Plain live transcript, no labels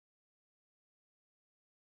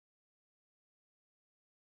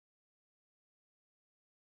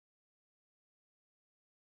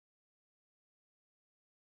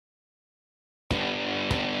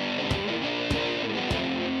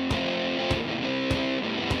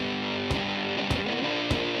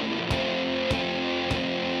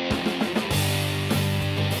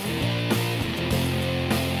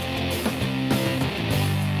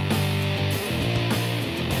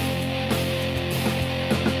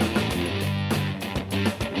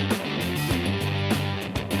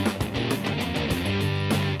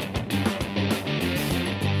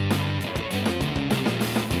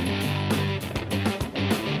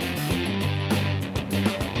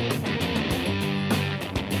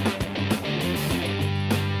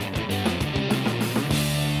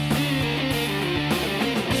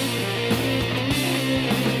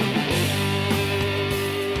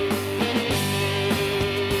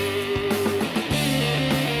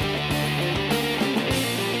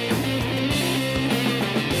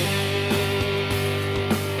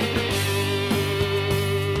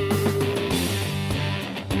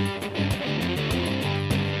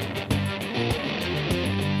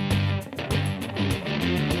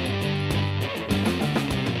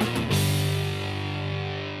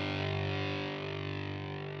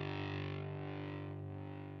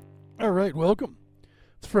All right, welcome.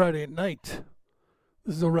 It's Friday night.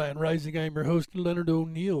 This is Orion Rising. I'm your host, Leonard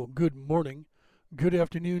O'Neill. Good morning, good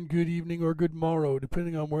afternoon, good evening, or good morrow,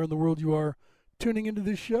 depending on where in the world you are tuning into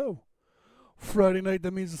this show. Friday night,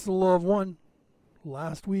 that means it's the Law of One.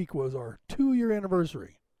 Last week was our 2-year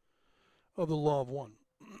anniversary of the Law of One.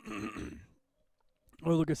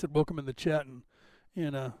 Oh, look, I said welcome in the chat,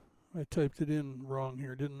 and I typed it in wrong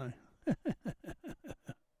here, didn't I?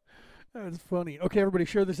 That's funny. Okay, everybody,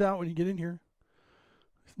 share this out when you get in here.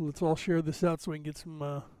 Let's all share this out so we can get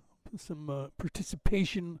some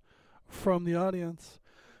participation from the audience.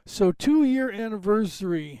 So 2-year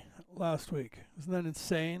anniversary last week. Isn't that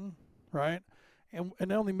insane, right? And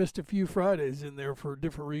I only missed a few Fridays in there for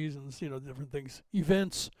different reasons, different things.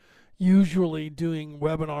 Events, usually doing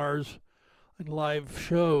webinars and live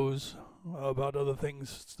shows about other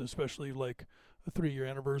things, especially like a 3-year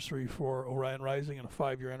anniversary for Orion Rising and a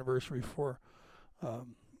 5-year anniversary for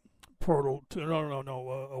Portal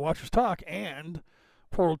to Watchers Talk, and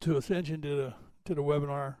Portal to Ascension did a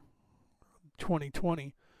webinar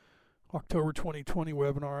 2020, October 2020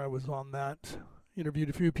 webinar. I was on that, interviewed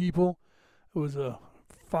a few people. It was a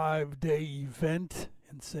 5-day event.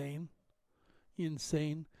 Insane.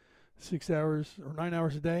 6 hours or 9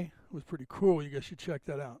 hours a day. It was pretty cool. You guys should check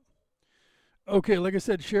that out. Okay, like I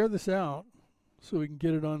said, share this out so we can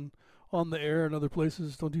get it on the air and other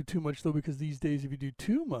places. Don't do too much, though, because these days if you do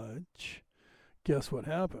too much, guess what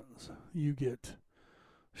happens? You get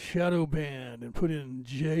shadow banned and put in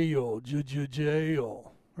jail,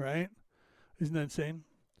 right? Isn't that insane?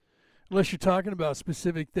 Unless you're talking about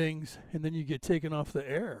specific things, and then you get taken off the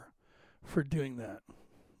air for doing that.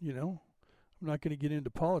 I'm not going to get into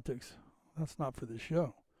politics. That's not for this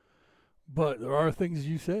show. But there are things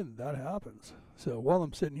you said that happens. So while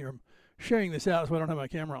I'm sitting here, I'm sharing this out so I don't have my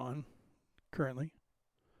camera on currently.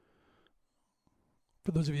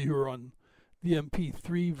 For those of you who are on the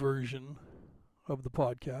MP3 version of the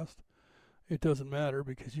podcast, it doesn't matter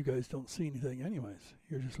because you guys don't see anything anyways.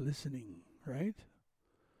 You're just listening, right?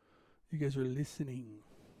 You guys are listening.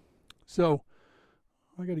 So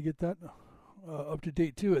I got to get that up to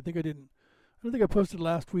date too. I don't think I posted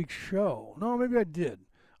last week's show. No, maybe I did.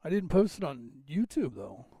 I didn't post it on YouTube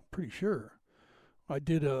though. Pretty sure. I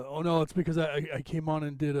did it's because I came on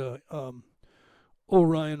and did a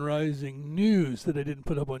Orion Rising news that I didn't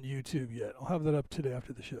put up on YouTube yet. I'll have that up today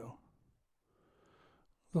after the show.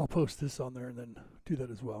 I'll post this on there and then do that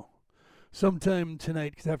as well. Sometime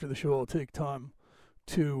tonight, because after the show I'll take time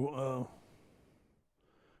to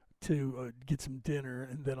get some dinner,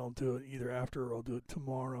 and then I'll do it either after or I'll do it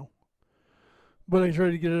tomorrow. But I try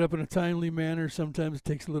to get it up in a timely manner. Sometimes it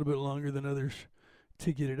takes a little bit longer than others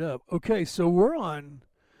to get it up. Okay, so we're on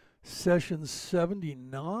session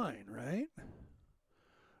 79, right?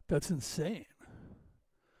 That's insane.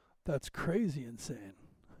 That's crazy insane.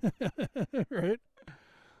 Right?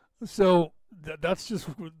 So that's just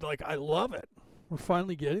like, I love it. We're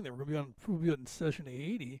finally getting there. We'll be on session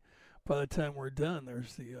 80 by the time we're done.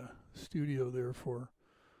 There's the studio there for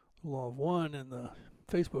the Law of One and the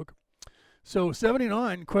Facebook. So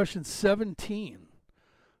 79, question 17.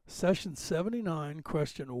 Session 79,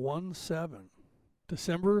 question 17.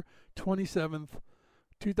 December 27th,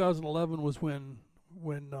 2011 was when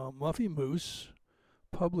Muffy Moose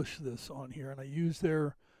published this on here, and I've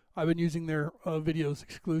been using their videos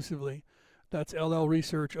exclusively. That's LL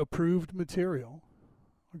Research approved material,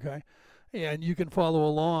 okay? And you can follow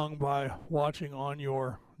along by watching on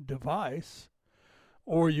your device,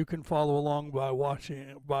 or you can follow along by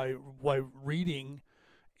reading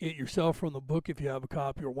it yourself from the book if you have a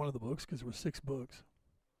copy, or one of the books, because there were 6 books.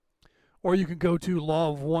 Or you can go to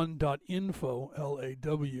lawofone.info,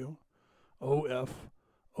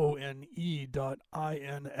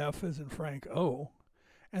 LAWOFONE.INF as in Frank O.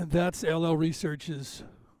 And that's LL Research's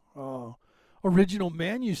original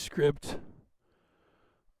manuscript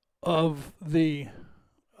of the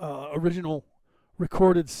original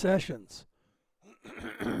recorded sessions.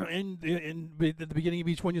 At the beginning of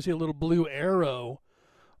each one, you see a little blue arrow.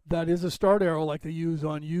 That is a start arrow like they use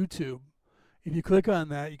on YouTube. If you click on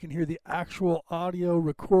that, you can hear the actual audio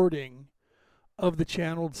recording of the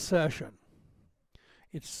channeled session.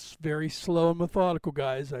 It's very slow and methodical,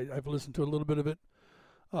 guys. I've listened to a little bit of it.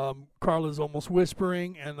 Carla's almost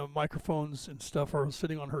whispering, and the microphones and stuff are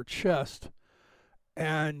sitting on her chest.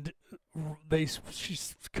 And she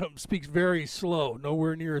speaks very slow,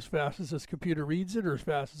 nowhere near as fast as this computer reads it, or as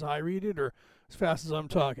fast as I read it, or as fast as I'm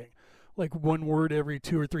talking. Like one word every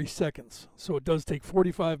 2 or 3 seconds. So it does take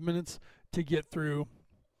 45 minutes to get through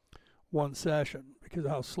one session because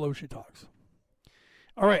of how slow she talks.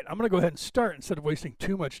 All right, I'm going to go ahead and start instead of wasting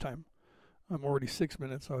too much time. I'm already 6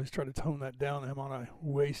 minutes. So I always try to tone that down. I'm on a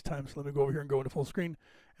waste time. So let me go over here and go into full screen,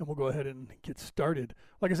 and we'll go ahead and get started.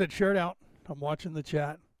 Like I said, share it out. I'm watching the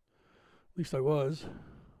chat. At least I was.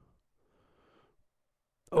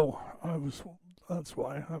 Oh, I was. That's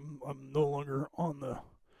why I'm no longer on the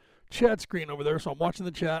chat screen over there. So I'm watching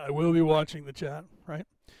the chat. I will be watching the chat, right?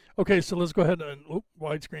 Okay, so let's go ahead and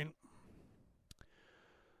widescreen,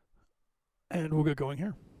 and we'll get going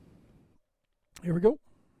here. Here we go.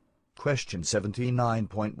 Question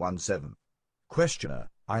 79.17. Questioner,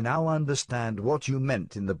 I now understand what you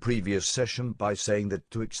meant in the previous session by saying that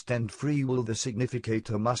to extend free will the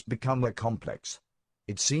significator must become a complex.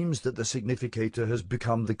 It seems that the significator has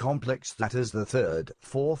become the complex that is the third,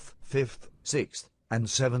 fourth, fifth, sixth, and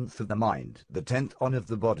seventh of the mind, the 10th on of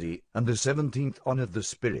the body, and the 17th on of the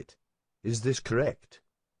spirit. Is this correct?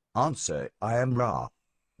 Answer, I am Ra.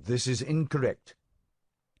 This is incorrect.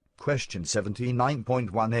 Question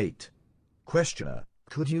 79.18. Questioner,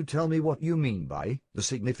 could you tell me what you mean by the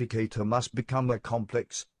significator must become a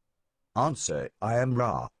complex? Answer, I am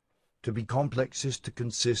Ra. To be complex is to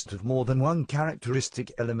consist of more than one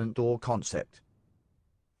characteristic element or concept.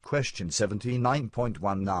 Question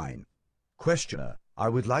 79.19. Questioner, I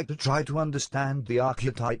would like to try to understand the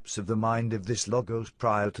archetypes of the mind of this logos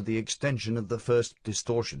prior to the extension of the first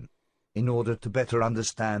distortion. In order to better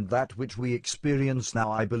understand that which we experience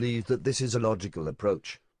now, I believe that this is a logical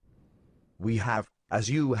approach. We have, as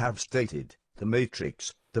you have stated, the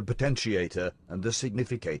matrix, the potentiator, and the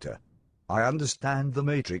significator. I understand the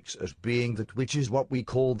matrix as being that which is what we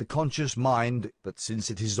call the conscious mind, but since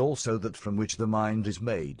it is also that from which the mind is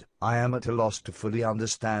made, I am at a loss to fully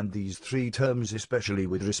understand these three terms, especially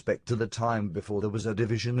with respect to the time before there was a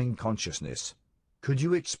division in consciousness. Could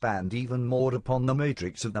you expand even more upon the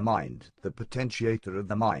matrix of the mind, the potentiator of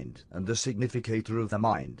the mind, and the significator of the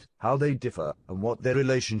mind, how they differ, and what their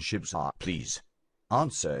relationships are, please?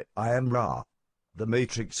 Answer, I am Ra. The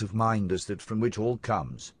matrix of mind is that from which all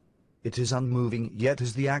comes. It is unmoving, yet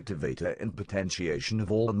is the activator and potentiation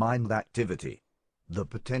of all mind activity. The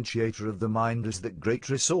potentiator of the mind is that great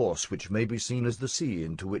resource which may be seen as the sea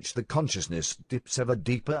into which the consciousness dips ever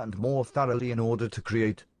deeper and more thoroughly in order to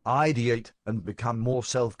create, ideate, and become more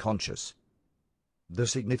self-conscious. The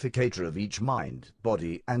significator of each mind,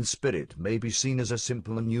 body, and spirit may be seen as a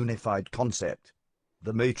simple and unified concept.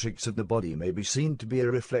 The matrix of the body may be seen to be a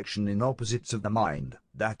reflection in opposites of the mind,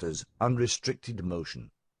 that is, unrestricted motion.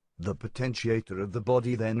 The potentiator of the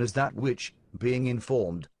body then is that which, being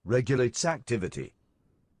informed, regulates activity.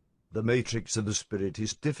 The matrix of the spirit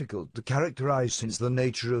is difficult to characterize since the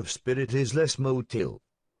nature of spirit is less motile.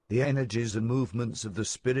 The energies and movements of the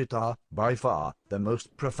spirit are, by far, the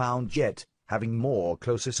most profound, yet, having more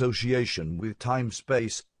close association with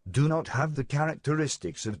time-space, do not have the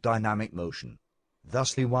characteristics of dynamic motion.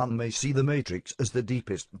 Thusly one may see the matrix as the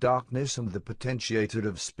deepest darkness and the potentiator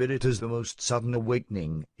of spirit as the most sudden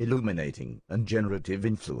awakening, illuminating, and generative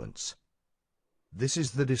influence. This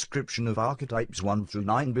is the description of archetypes 1 through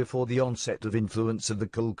 9 before the onset of influence of the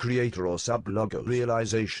co-creator or sub-logos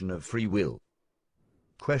realization of free will.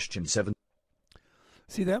 Question 7.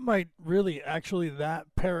 See, that might really, actually, that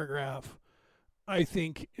paragraph, I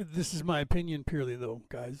think, this is my opinion purely though,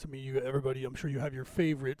 guys. I mean, everybody, I'm sure you have your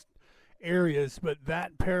favorite areas, but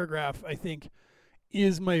that paragraph, I think,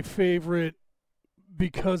 is my favorite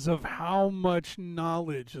because of how much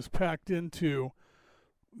knowledge is packed into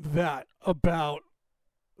that about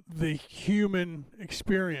the human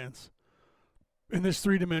experience in this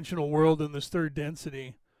three-dimensional world, in this third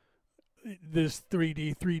density, this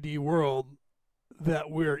 3D world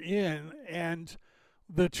that we're in, and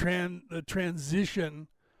the transition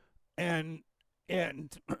and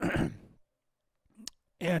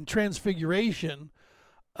and transfiguration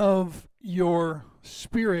of your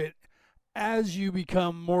spirit as you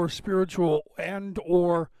become more spiritual and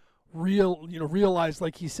or realize,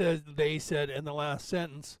 like they said in the last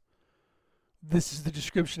sentence. This is the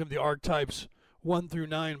description of the archetypes 1 through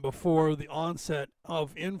 9 before the onset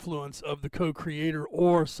of influence of the co-creator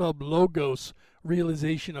or sub-logos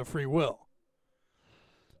realization of free will.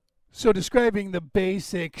 So describing the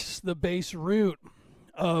basics, the base root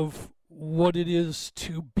of what it is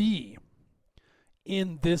to be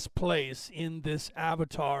in this place, in this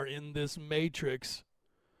avatar, in this matrix,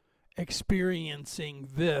 experiencing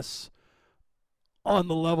this on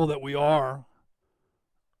the level that we are,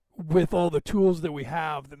 with all the tools that we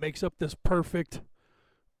have that makes up this perfect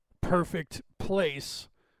place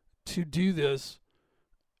to do this.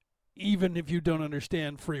 Even if you don't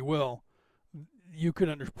understand free will, you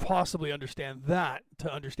could possibly understand that,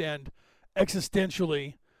 to understand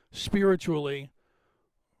existentially, spiritually,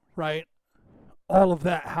 right, all of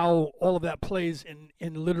that, how all of that plays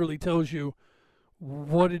and literally tells you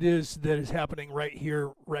what it is that is happening right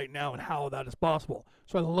here, right now, and how that is possible.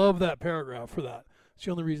 So I love that paragraph for that. It's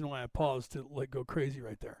the only reason why I paused to like go crazy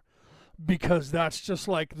right there, because that's just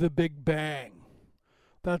like the Big Bang.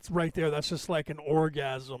 That's right there. That's just like an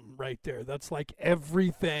orgasm right there. That's like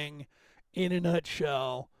everything in a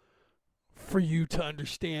nutshell for you to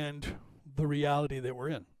understand the reality that we're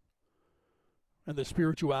in and the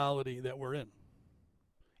spirituality that we're in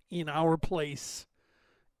our place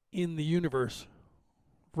in the universe,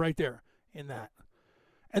 right there in that.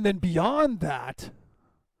 And then beyond that,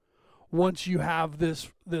 once you have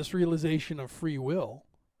this realization of free will,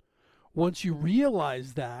 once you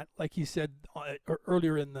realize that, like he said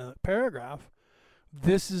earlier in the paragraph,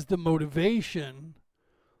 this is the motivation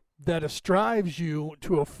that strives you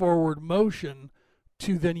to a forward motion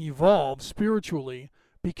to then evolve spiritually,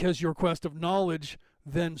 because your quest of knowledge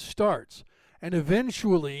then starts. And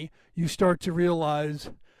eventually you start to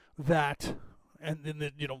realize that, and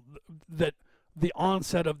then that the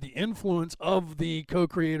onset of the influence of the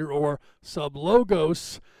co-creator or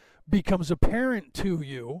sub-logos becomes apparent to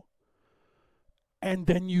you. And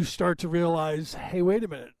then you start to realize, hey, wait a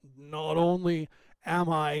minute, not only am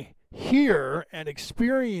I here and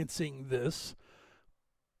experiencing this,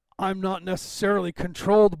 I'm not necessarily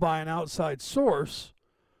controlled by an outside source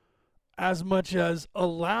as much as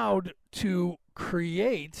allowed to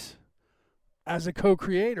create, as a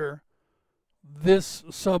co-creator, this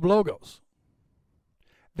sub-logos.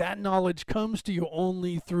 That knowledge comes to you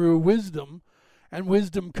only through wisdom, and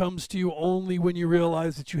wisdom comes to you only when you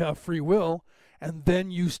realize that you have free will, and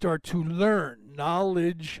then you start to learn.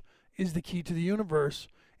 Knowledge is the key to the universe,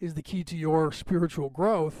 is the key to your spiritual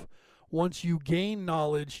growth. Once you gain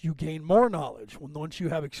knowledge, you gain more knowledge. Once you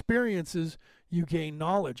have experiences, you gain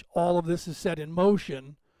knowledge. All of this is set in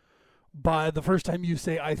motion by the first time you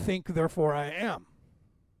say, I think, therefore I am.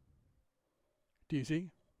 Do you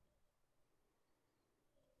see?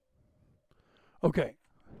 Okay,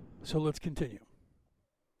 so let's continue.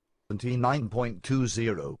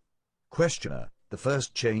 79.20. Questioner. The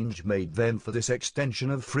first change made then for this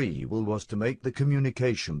extension of free will was to make the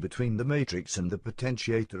communication between the matrix and the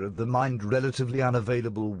potentiator of the mind relatively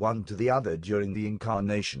unavailable one to the other during the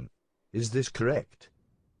incarnation. Is this correct?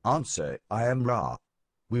 Answer. I am Ra.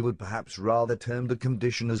 We would perhaps rather term the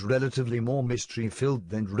condition as relatively more mystery-filled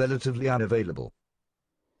than relatively unavailable.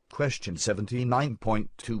 Question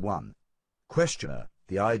 79.21. Questioner.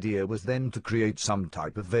 The idea was then to create some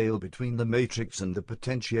type of veil between the matrix and the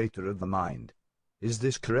potentiator of the mind. Is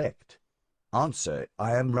this correct? Answer.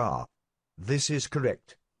 I am Ra. This is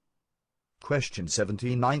correct. Question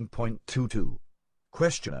 79.22.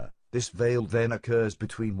 Questioner. This veil then occurs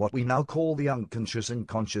between what we now call the unconscious and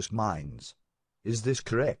conscious minds. Is this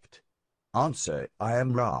correct? Answer. I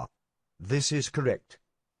am Ra. This is correct.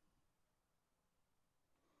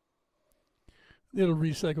 It'll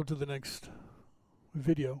recycle to the next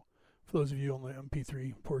video. For those of you on the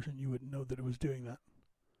MP3 portion, you wouldn't know that it was doing that.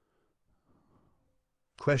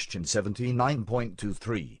 Question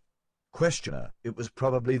 79.23. Questioner. It was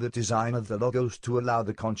probably the design of the Logos to allow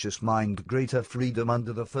the conscious mind greater freedom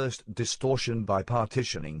under the first distortion by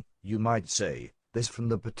partitioning, you might say, this from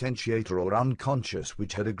the potentiator or unconscious,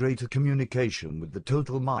 which had a greater communication with the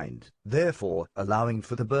total mind, therefore allowing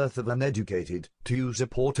for the birth of uneducated, to use a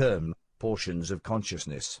poor term, portions of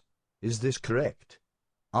consciousness. Is this correct?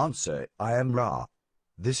 Answer. I am Ra.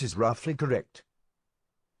 This is roughly correct.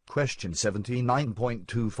 Question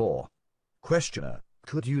 79.24. Questioner.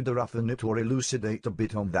 Could you roughen it or elucidate a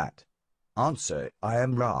bit on that? Answer. I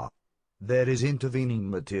am Ra. There is intervening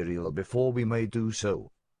material before we may do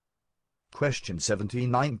so. Question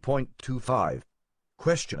 79.25.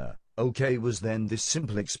 Questioner. Okay, was then this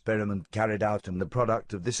simple experiment carried out and the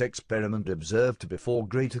product of this experiment observed before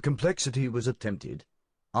greater complexity was attempted?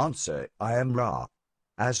 Answer. I am Ra.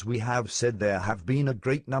 As we have said, there have been a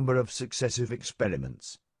great number of successive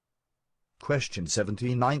experiments. Question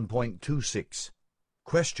 79.26.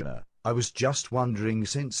 Questioner. I was just wondering,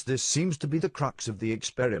 since this seems to be the crux of the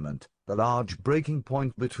experiment, the large breaking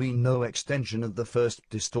point between no extension of the first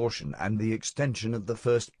distortion and the extension of the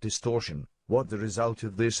first distortion, what the result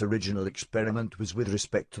of this original experiment was with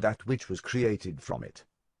respect to that which was created from it.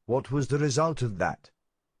 What was the result of that?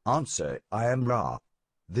 Answer. I am Ra.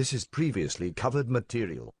 This is previously covered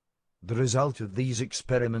material. The result of these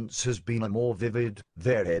experiments has been a more vivid,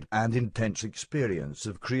 varied, and intense experience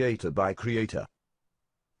of creator by creator.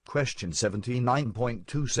 Question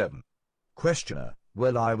 79.27. Questioner.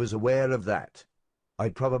 Well, I was aware of that. I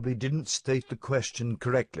probably didn't state the question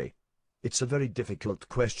correctly. It's a very difficult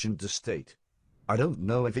question to state. I don't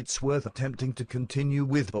know if it's worth attempting to continue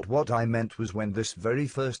with, but what I meant was, when this very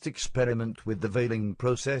first experiment with the veiling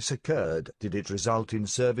process occurred, did it result in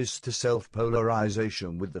service to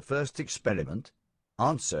self-polarization with the first experiment?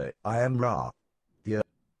 Answer: I am Ra.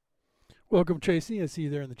 Welcome, Tracy. I see you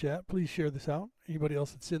there in the chat. Please share this out. Anybody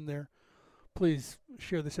else that's in there, please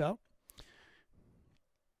share this out.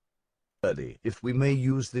 If we may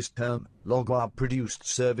use this term, Logwa produced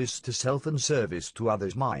service to self and service to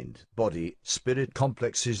others' mind, body, spirit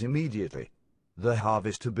complexes immediately. The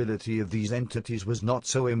harvestability of these entities was not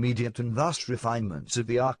so immediate, and thus refinements of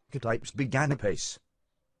the archetypes began apace.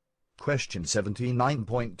 Question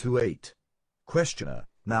 79.28. Questioner: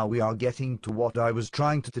 now we are getting to what I was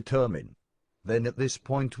trying to determine. Then at this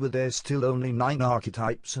point, were there still only 9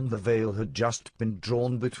 archetypes, and the veil had just been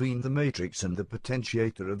drawn between the matrix and the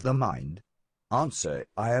potentiator of the mind? Answer: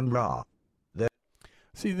 I am Ra.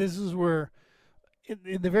 See, this is where,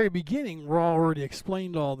 in the very beginning, Ra already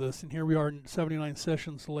explained all this, and here we are 79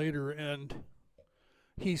 sessions later, and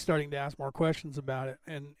he's starting to ask more questions about it.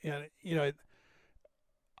 And you know,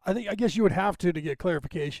 I guess you would have to get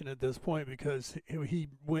clarification at this point, because he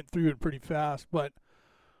went through it pretty fast, but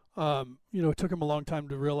you know, it took him a long time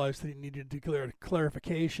to realize that he needed to declare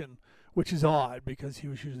clarification, which is odd because he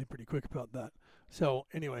was usually pretty quick about that. So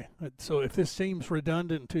anyway, so if this seems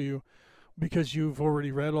redundant to you because you've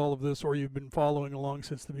already read all of this or you've been following along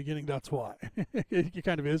since the beginning, that's why. It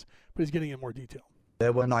kind of is, but he's getting in more detail.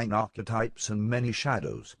 There were 9 archetypes and many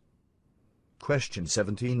shadows. Question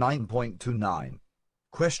 79.29.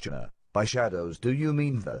 Questioner: by shadows do you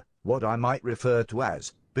mean what I might refer to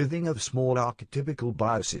as birthing of small archetypical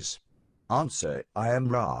biases? Answer: I am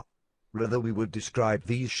Ra. Rather, we would describe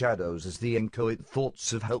these shadows as the inchoate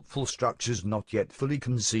thoughts of helpful structures not yet fully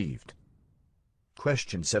conceived.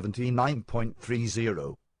 Question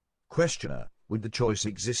 79.30. Questioner: would the choice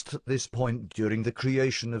exist at this point during the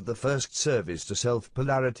creation of the first service to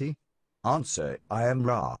self-polarity? Answer: I am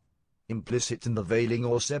Ra. Implicit in the veiling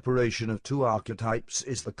or separation of 2 archetypes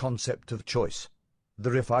is the concept of choice.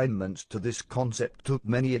 The refinement to this concept took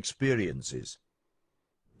many experiences.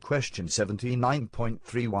 Question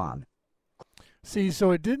 79.31. See,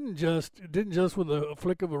 so it didn't just with a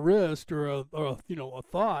flick of a wrist or a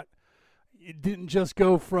thought. It didn't just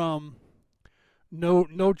go from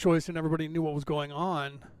no choice and everybody knew what was going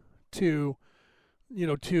on to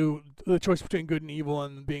the choice between good and evil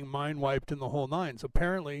and being mind wiped and the whole nine. So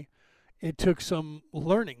apparently it took some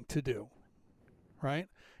learning to do, right?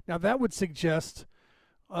 Now that would suggest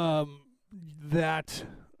that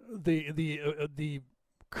the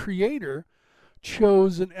creator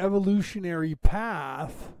chose an evolutionary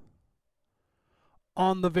path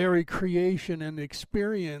on the very creation and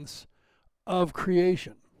experience of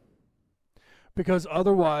creation, because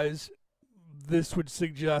otherwise this would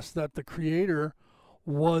suggest that the creator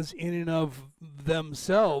was in and of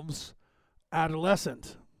themselves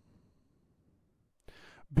adolescent,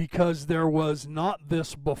 because there was not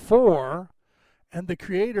this before, and the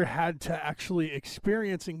creator had to actually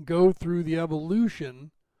experience and go through the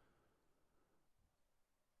evolution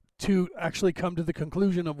to actually come to the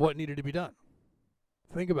conclusion of what needed to be done.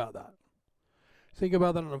 Think about that. Think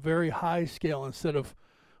about that on a very high scale instead of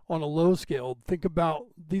on a low scale. Think about,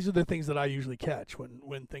 these are the things that I usually catch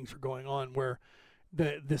when things are going on, where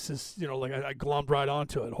this is, like I glommed right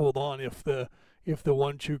onto it. Hold on, if the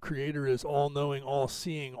one true creator is all knowing, all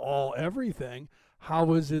seeing, all everything,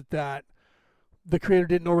 how is it that the creator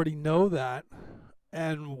didn't already know that?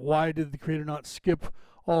 And why did the creator not skip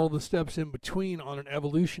all the steps in between on an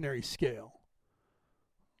evolutionary scale?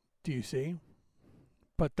 Do you see?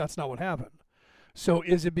 But that's not what happened. So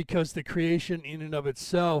is it because the creation in and of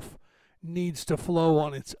itself needs to flow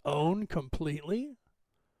on its own completely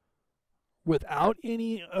without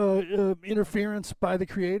any interference by the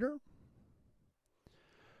creator?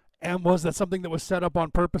 And was that something that was set up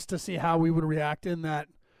on purpose to see how we would react in that,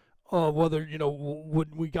 whether,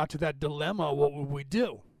 when we got to that dilemma, what would we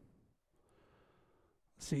do?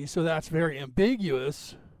 See, so that's very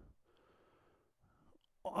ambiguous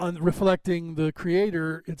on reflecting the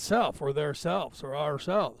creator itself, or their selves, or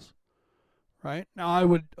ourselves, right? Now, I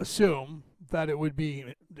would assume that it would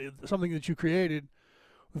be something that you created,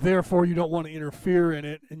 therefore you don't want to interfere in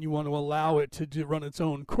it, and you want to allow it to run its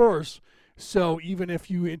own course. So even if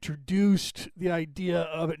you introduced the idea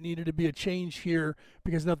of it needed to be a change here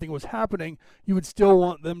because nothing was happening, you would still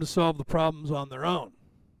want them to solve the problems on their own.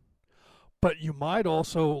 But you might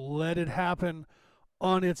also let it happen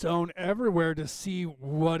on its own everywhere to see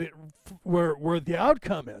where the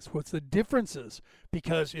outcome is, what's the differences.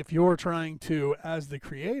 Because if you're trying to, as the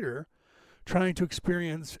creator, trying to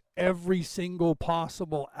experience every single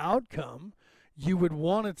possible outcome, you would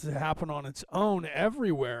want it to happen on its own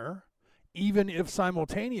everywhere, even if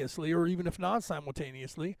simultaneously or even if not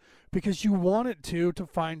simultaneously, because you want it to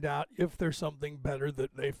find out if there's something better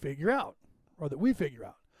that they figure out or that we figure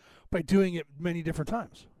out by doing it many different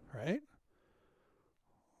times, right?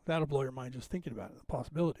 That'll blow your mind just thinking about it, the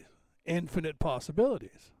possibilities. Infinite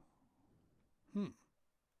possibilities.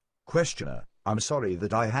 Questioner, I'm sorry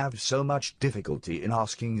that I have so much difficulty in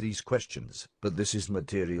asking these questions, but this is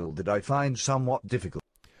material that I find somewhat difficult.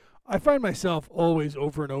 I find myself always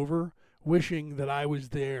over and over wishing that I was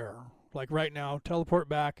there. Like right now, teleport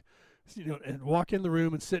back, and walk in the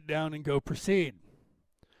room and sit down and go proceed.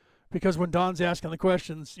 Because when Don's asking the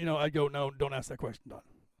questions, I go, no, don't ask that question, Don.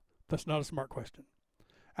 That's not a smart question.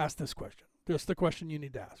 Ask this question. That's the question you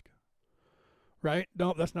need to ask. Right?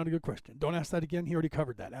 No, that's not a good question. Don't ask that again. He already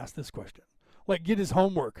covered that. Ask this question. Like get his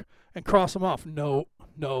homework and cross them off. No,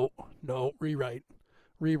 rewrite,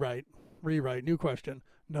 new question.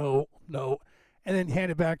 No. And then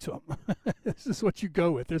hand it back to him. This is what you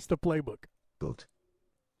go with. It's the playbook. Good.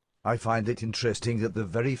 I find it interesting that the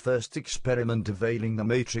very first experiment availing the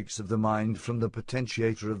matrix of the mind from the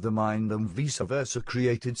potentiator of the mind and vice versa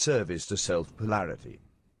created service to self-polarity.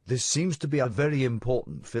 This seems to be a very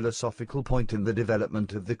important philosophical point in the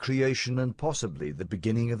development of the creation and possibly the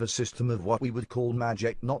beginning of a system of what we would call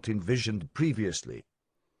magic not envisioned previously.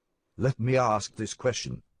 Let me ask this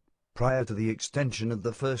question. Prior to the extension of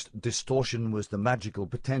the first distortion, was the magical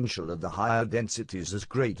potential of the higher densities as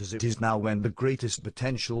great as it is now when the greatest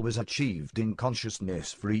potential was achieved in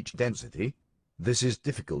consciousness for each density? This is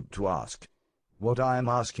difficult to ask. What I am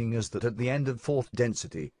asking is that at the end of fourth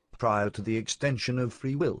density, prior to the extension of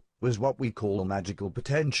free will, was what we call a magical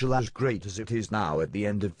potential as great as it is now at the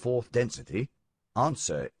end of fourth density?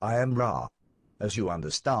 Answer, I am Ra. As you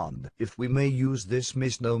understand, if we may use this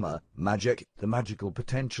misnomer, magic, the magical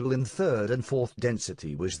potential in third and fourth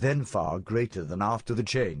density was then far greater than after the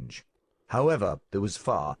change. However, there was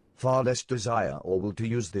far less desire or will to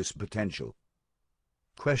use this potential.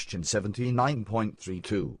 Question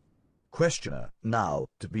 79.32. Questioner, now,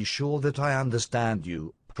 to be sure that I understand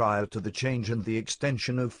you, prior to the change and the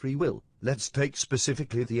extension of free will, let's take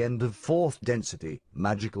specifically the end of fourth density,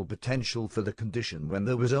 magical potential for the condition when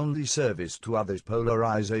there was only service to others.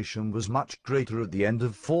 Polarization was much greater at the end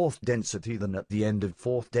of fourth density than at the end of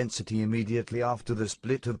fourth density immediately after the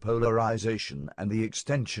split of polarization and the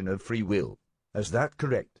extension of free will. Is that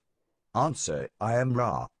correct? Answer, I am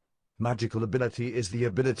Ra. Magical ability is the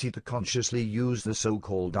ability to consciously use the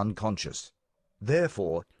so-called unconscious.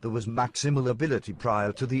 Therefore, there was maximal ability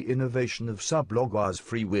prior to the innovation of Sublogwa's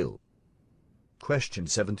free will. Question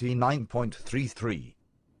 79.33.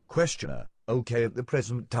 Questioner, okay, at the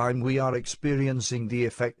present time we are experiencing the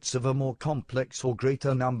effects of a more complex or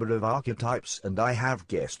greater number of archetypes, and I have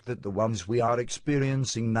guessed that the ones we are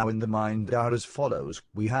experiencing now in the mind are as follows.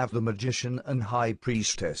 We have the magician and high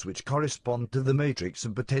priestess, which correspond to the matrix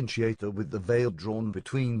and potentiator with the veil drawn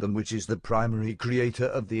between them, which is the primary creator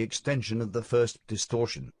of the extension of the first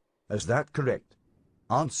distortion. Is that correct?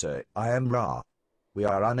 Answer, I am Ra. We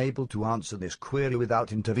are unable to answer this query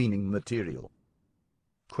without intervening material.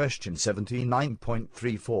 Question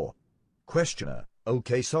 79.34. Questioner,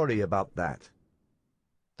 okay, sorry about that.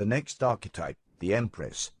 The next archetype, the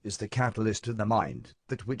Empress, is the catalyst of the mind,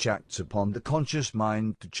 that which acts upon the conscious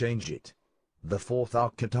mind to change it. The fourth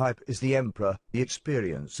archetype is the Emperor, the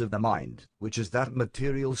experience of the mind, which is that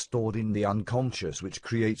material stored in the unconscious which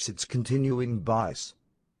creates its continuing bias.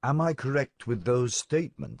 Am I correct with those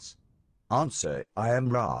statements? Answer, I am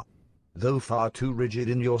Ra. Though far too rigid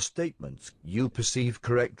in your statements, you perceive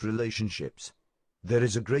correct relationships. There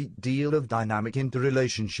is a great deal of dynamic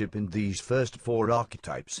interrelationship in these first four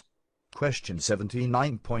archetypes. Question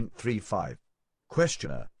 79.35.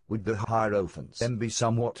 Questioner, would the Hierophants then be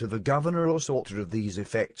somewhat of a governor or sorter of these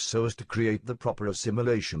effects so as to create the proper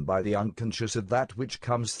assimilation by the unconscious of that which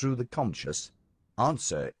comes through the conscious?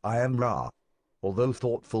 Answer, I am Ra. Although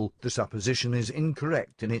thoughtful, the supposition is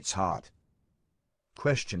incorrect in its heart.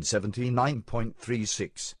 Question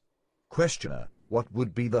 79.36. Questioner, what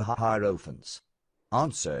would be the Hierophants?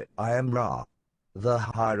 Answer, I am Ra. The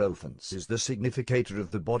Hierophants is the significator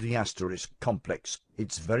of the body asterisk complex,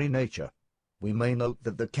 its very nature. We may note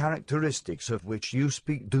that the characteristics of which you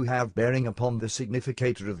speak do have bearing upon the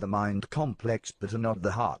significator of the mind complex but are not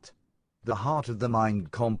the heart. The heart of the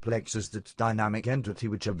mind complex is that dynamic entity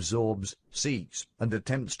which absorbs, seeks, and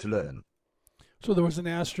attempts to learn. So there was an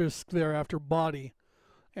asterisk there after body,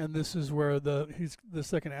 and this is where the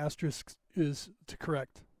second asterisk is to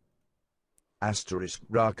correct. Asterisk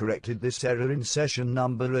Ra corrected this error in session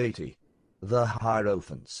number 80. The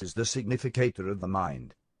Hierophants is the significator of the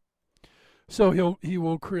mind. So he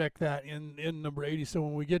will correct that in number 80. So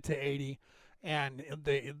when we get to 80, and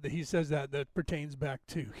he says that pertains back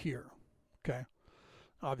to here. Okay,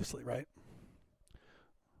 obviously, right?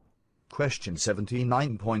 Question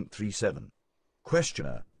 79.37.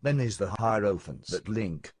 Questioner, then is the Hierophants that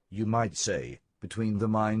link, you might say, between the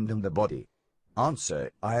mind and the body?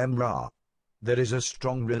 Answer, I am Ra. There is a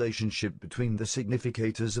strong relationship between the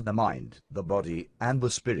significators of the mind, the body, and the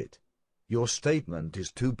spirit. Your statement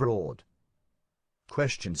is too broad.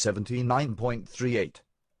 Question 79.38.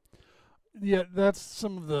 Yeah, that's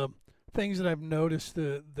some of the things that I've noticed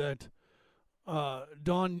that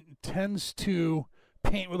Don tends to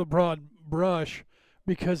paint with a broad brush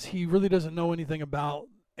because he really doesn't know anything about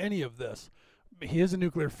any of this. He is a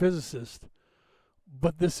nuclear physicist,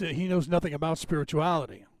 but he knows nothing about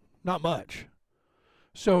spirituality, not much.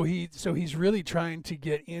 So he's really trying to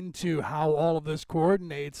get into how all of this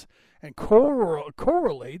coordinates and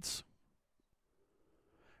correlates,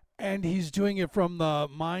 and he's doing it from the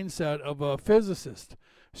mindset of a physicist.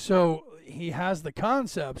 So he has the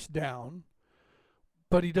concepts down,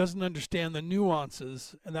 but he doesn't understand the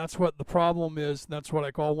nuances, and that's what the problem is. And that's what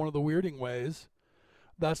I call one of the weirding ways.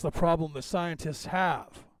 That's the problem that scientists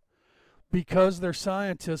have. Because they're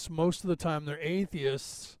scientists, most of the time they're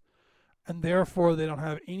atheists, and therefore they don't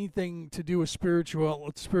have anything to do with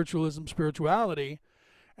spiritualism, spirituality,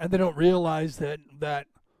 and they don't realize that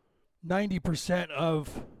 90%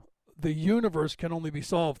 of the universe can only be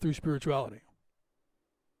solved through spirituality.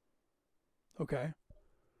 Okay?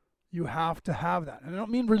 You have to have that. And I don't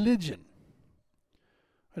mean religion.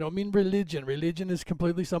 Religion is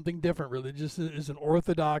completely something different. Religion is an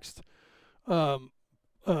orthodox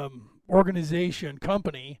organization,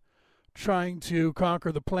 company, trying to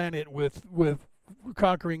conquer the planet with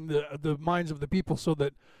conquering the minds of the people so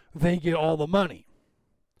that they get all the money.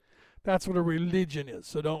 That's what a religion is.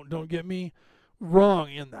 So don't get me wrong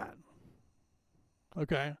in that.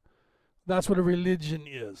 Okay? That's what a religion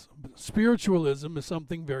is. Spiritualism is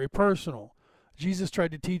something very personal. Jesus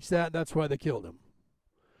tried to teach that. That's why they killed him.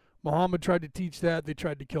 Muhammad tried to teach that. They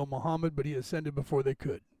tried to kill Muhammad, but he ascended before they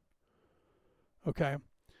could. Okay?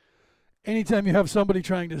 Anytime you have somebody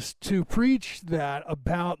trying to preach that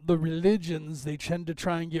about the religions, they tend to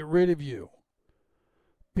try and get rid of you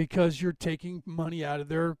because you're taking money out of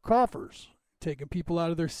their coffers, taking people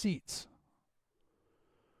out of their seats.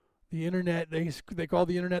 The internet, they call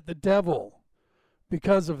the internet the devil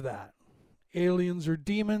because of that. Aliens are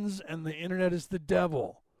demons and the internet is the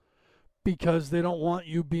devil because they don't want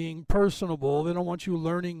you being personable. They don't want you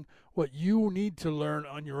learning what you need to learn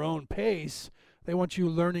on your own pace. They want you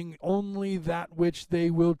learning only that which they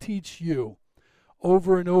will teach you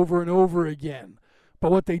over and over and over again.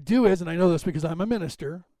 But what they do is, and I know this because I'm a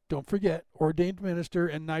minister, don't forget, ordained minister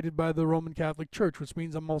and knighted by the Roman Catholic Church, which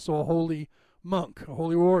means I'm also a holy monk, a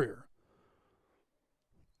holy warrior.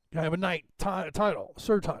 I have a knight title,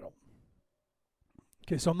 sir title.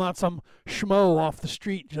 Okay, so I'm not some schmo off the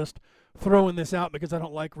street just throwing this out because I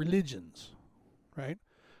don't like religions, right?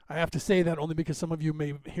 I have to say that only because some of you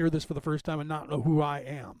may hear this for the first time and not know who I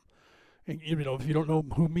am. And if you don't know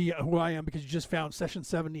who I am because you just found session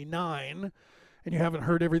 79 and you haven't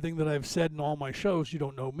heard everything that I've said in all my shows, you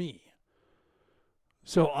don't know me.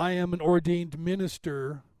 So I am an ordained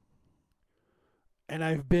minister, and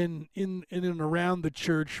I've been in and around the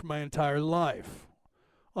church my entire life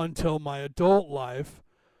until my adult life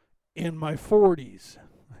in my 40s.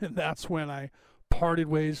 And that's when I parted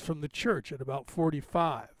ways from the church at about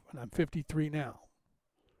 45, and I'm 53 now.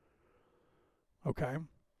 Okay?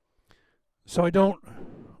 So I don't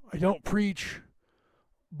preach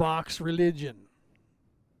box religion.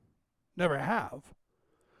 Never have.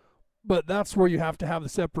 But that's where you have to have the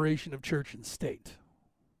separation of church and state.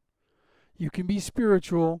 You can be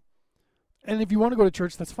spiritual, and if you want to go to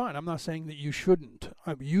church, that's fine. I'm not saying that you shouldn't.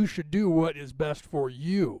 You should do what is best for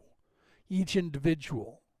you, each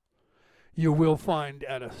individual. You will find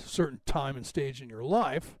at a certain time and stage in your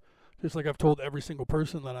life, just like I've told every single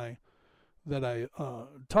person that I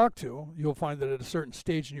talk to, you'll find that at a certain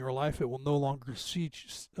stage in your life, it will no longer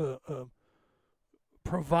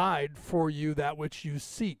provide for you that which you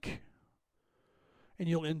seek. And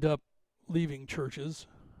you'll end up leaving churches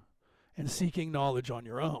and seeking knowledge on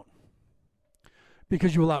your own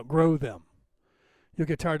because you will outgrow them. You'll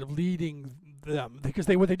get tired of leading them because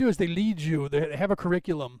what they do is they lead you. They have a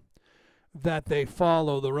curriculum that they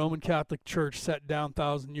follow. The Roman Catholic Church set down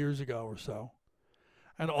 1,000 years ago or so.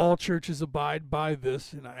 And all churches abide by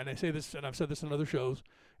this. And I say this, and I've said this in other shows.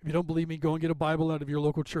 If you don't believe me, go and get a Bible out of your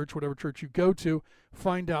local church, whatever church you go to.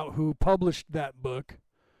 Find out who published that book.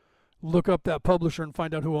 look up that publisher and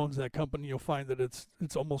find out who owns that company. You'll find that it's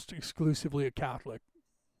almost exclusively a Catholic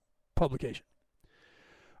publication.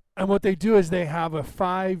 And what they do is they have a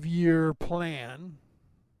 5-year plan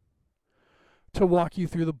to walk you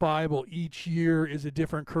through the Bible. Each year is a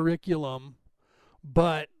different curriculum,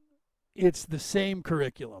 but it's the same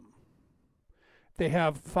curriculum. They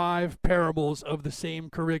have 5 parables of the same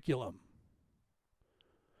curriculum.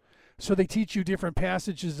 So they teach you different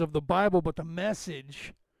passages of the Bible, but the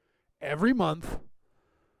message every month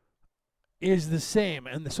is the same.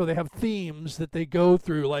 And so they have themes that they go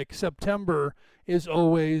through, like September is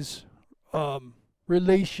always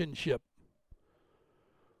relationship.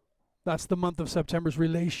 That's the month of September's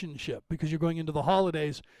relationship, because you're going into the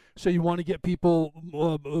holidays, so you want to get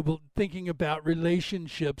people thinking about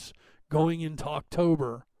relationships going into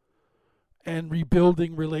October and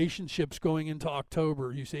rebuilding relationships going into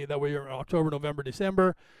October. You see, that way you're October, November,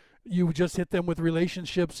 December. You just hit them with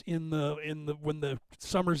relationships in the when the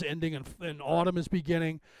summer's ending and autumn is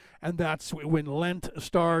beginning, and that's when Lent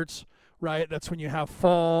starts, right? That's when you have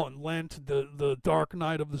fall and Lent, the dark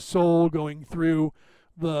night of the soul going through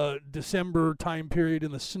the December time period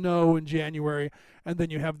in the snow in January, and then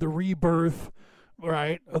you have the rebirth,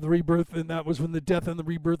 right, of the rebirth, and that was when the death and the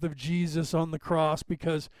rebirth of Jesus on the cross,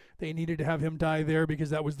 because they needed to have him die there,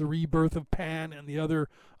 because that was the rebirth of Pan and the other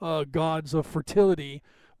gods of fertility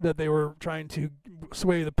that they were trying to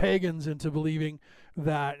sway the pagans into believing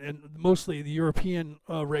that, and mostly the European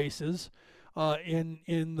races in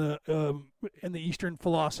the Eastern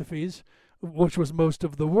philosophies, which was most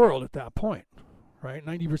of the world at that point. Right,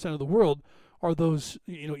 90% of the world are those,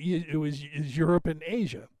 is Europe and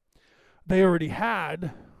Asia. They already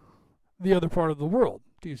had the other part of the world,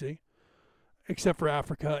 do you see? Except for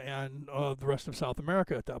Africa and the rest of South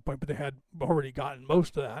America at that point, but they had already gotten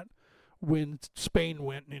most of that when Spain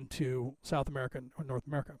went into South America or North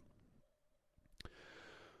America.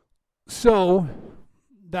 So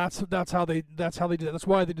that's how they do that. That's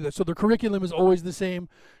why they do that. So their curriculum is always the same,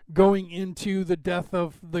 going into the death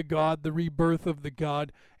of the god, the rebirth of the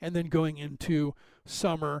god, and then going into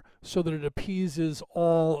summer, so that it appeases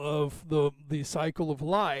all of the cycle of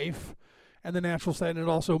life and the natural cycle, and it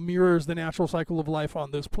also mirrors the natural cycle of life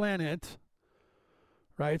on this planet,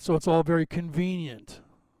 right? So it's all very convenient.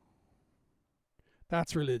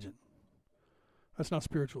 That's religion. That's not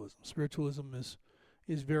spiritualism. Spiritualism is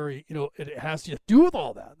very, it has to do with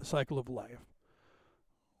all that, the cycle of life,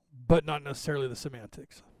 but not necessarily the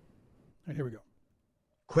semantics. And here we go.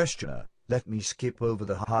 Questioner, let me skip over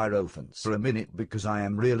the Hierophants for a minute, because I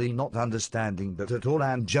am really not understanding that at all,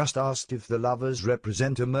 and just asked if the lovers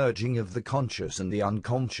represent a merging of the conscious and the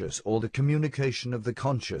unconscious, or the communication of the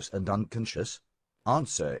conscious and unconscious.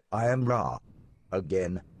 Answer, I am Ra.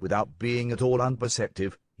 Again, without being at all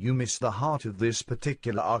unperceptive, you miss the heart of this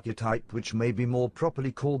particular archetype, which may be more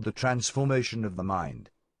properly called the transformation of the mind.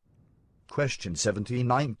 Question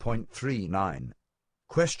 79.39.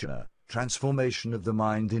 Questioner, transformation of the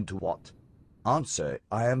mind into what? Answer,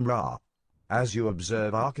 I am Ra. As you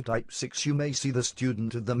observe archetype 6, you may see the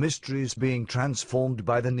student of the mysteries being transformed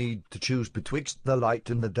by the need to choose betwixt the light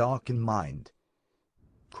and the dark in mind.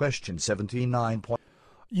 Question 79.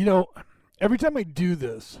 Every time I do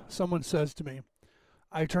this, someone says to me,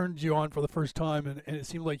 I turned you on for the first time, and it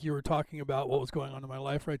seemed like you were talking about what was going on in my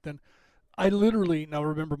life right then. I literally, now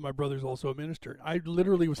remember, my brother's also a minister. I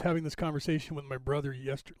literally was having this conversation with my brother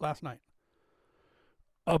last night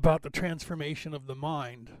about the transformation of the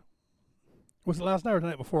mind. Was it last night or the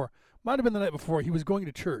night before? Might have been the night before. He was going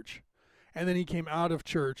to church, and then he came out of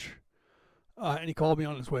church, and he called me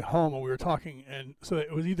on his way home, and we were talking, and so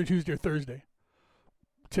it was either Tuesday or Thursday.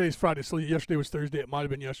 Today's Friday, so yesterday was Thursday. It might have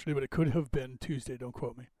been yesterday, but it could have been Tuesday. Don't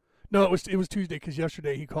quote me. No, it was Tuesday, because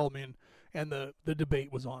yesterday he called me and the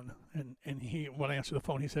debate was on, and he, when I answered the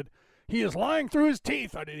phone, he said, he is lying through his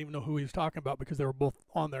teeth. I didn't even know who he was talking about, because they were both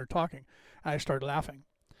on there talking. I started laughing,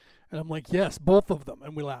 and I'm like, yes, both of them,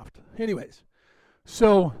 and we laughed. Anyways,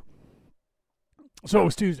 so it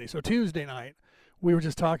was Tuesday. So Tuesday night, we were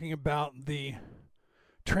just talking about the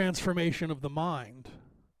transformation of the mind.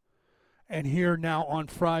 And here now on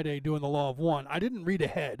Friday doing the Law of One. I didn't read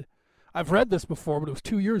ahead. I've read this before, but it was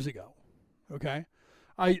 2 years ago. Okay?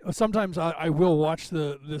 Sometimes I will watch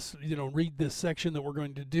read this section that we're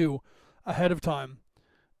going to do ahead of time.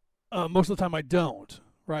 Most of the time I don't,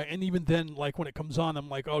 right? And even then, like when it comes on, I'm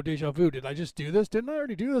like, oh, deja vu. Did I just do this? Didn't I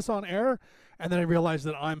already do this on air? And then I realize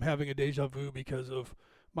that I'm having a deja vu because of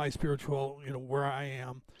my spiritual, where I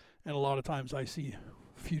am. And a lot of times I see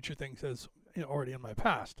future things as already in my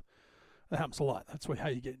past. That happens a lot. That's how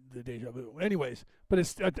you get the deja vu. Anyways, but I'm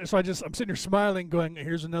sitting here smiling, going,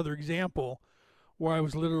 here's another example where I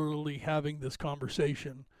was literally having this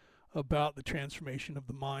conversation about the transformation of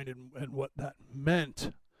the mind and what that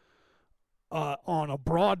meant on a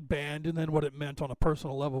broad band, and then what it meant on a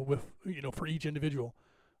personal level with, for each individual,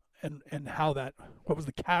 and how that, what was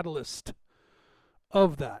the catalyst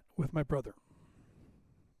of that with my brother.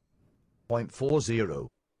 0.40.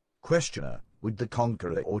 Questioner, would the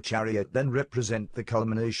conqueror or chariot then represent the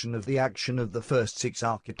culmination of the action of the first 6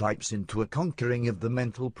 archetypes into a conquering of the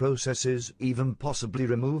mental processes, even possibly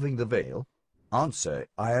removing the veil? Answer,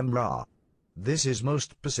 I am Ra. This is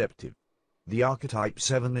most perceptive. The archetype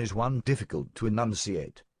 7 is one difficult to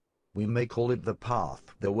enunciate. We may call it the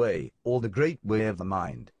path, the way, or the great way of the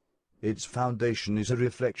mind. Its foundation is a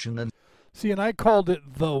reflection and... See, and I called it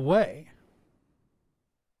the way.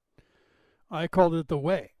 I called it the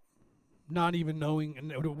way. Not even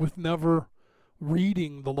knowing, with never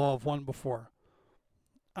reading the Law of One before.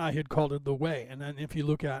 I had called it the way. And then if you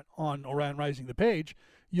look at on Orion Rising the page,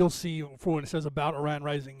 you'll see for when it says about Orion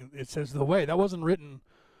Rising, it says the way. That wasn't written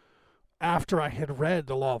after I had read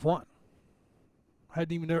the Law of One. I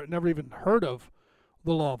hadn't even never even heard of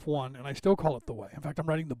the Law of One, and I still call it the way. In fact, I'm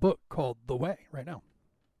writing the book called The Way right now.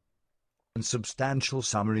 Substantial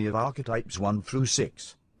summary of archetypes 1 through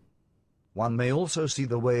 6. One may also see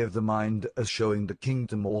the way of the mind as showing the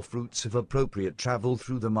kingdom or fruits of appropriate travel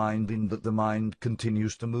through the mind, in that the mind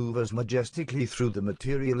continues to move as majestically through the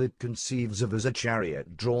material it conceives of as a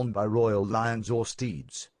chariot drawn by royal lions or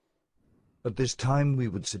steeds. At this time we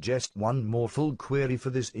would suggest one more full query, for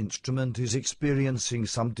this instrument is experiencing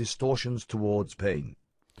some distortions towards pain.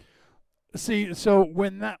 See, so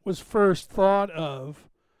when that was first thought of,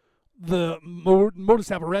 the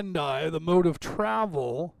modus operandi, the mode of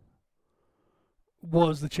travel,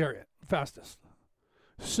 was the chariot, fastest.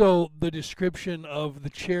 So the description of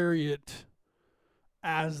the chariot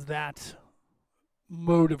as that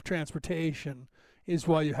mode of transportation is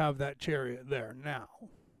why you have that chariot there now.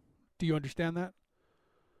 Do you understand that?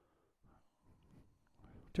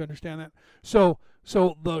 Do you understand that? So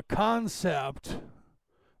the concept,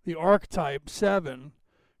 the archetype 7,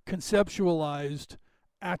 conceptualized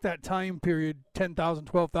at that time period, 10,000,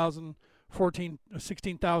 12,000, 14,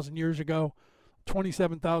 16,000 years ago,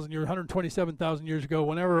 27,000 years, 127,000 years ago,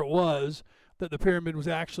 whenever it was that the pyramid was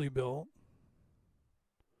actually built,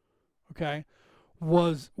 okay,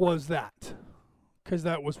 was that. Because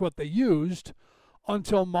that was what they used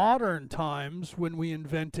until modern times, when we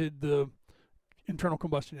invented the internal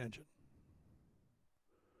combustion engine.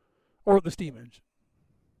 Or the steam engine.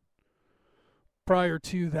 Prior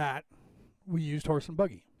to that, we used horse and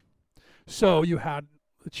buggy. So you had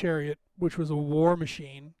the chariot, which was a war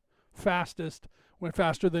machine, fastest, went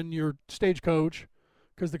faster than your stagecoach,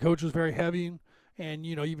 because the coach was very heavy, and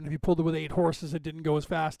even if you pulled it with 8 horses, it didn't go as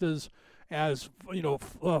fast as 4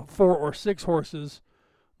 or 6 horses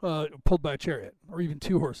pulled by a chariot, or even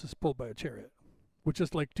 2 horses pulled by a chariot, with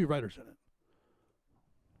just like 2 riders in it.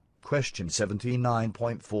 Question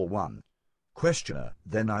 79.41. Questioner,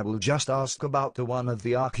 then I will just ask about the one of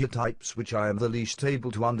the archetypes which I am the least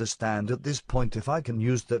able to understand at this point, if I can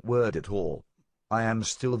use that word at all. I am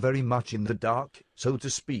still very much in the dark, so to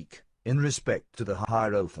speak, in respect to the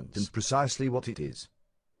Hierophant and precisely what it is.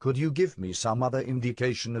 Could you give me some other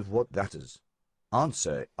indication of what that is?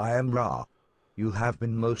 Answer, I am Ra. You have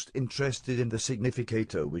been most interested in the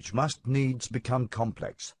significator, which must needs become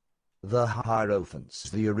complex. The Hierophant's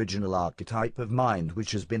the original archetype of mind,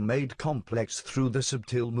 which has been made complex through the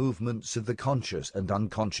subtle movements of the conscious and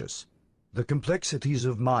unconscious. The complexities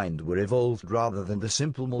of mind were evolved rather than the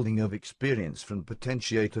simple molding of experience from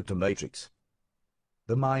potentiator to matrix.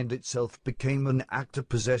 The mind itself became an actor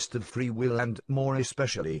possessed of free will, and, more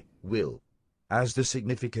especially, will. As the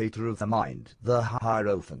significator of the mind, the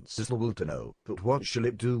Hierophant is the will to know, but what shall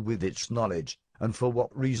it do with its knowledge, and for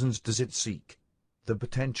what reasons does it seek? The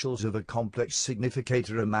potentials of a complex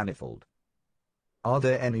significator are manifold. Are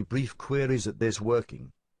there any brief queries at this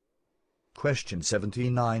working? Question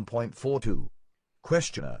 79.42.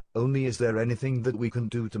 Questioner, only is there anything that we can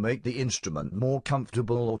do to make the instrument more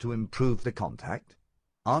comfortable or to improve the contact?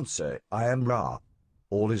 Answer, I am Ra.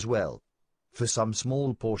 All is well. For some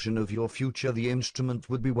small portion of your future the instrument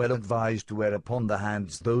would be well advised to wear upon the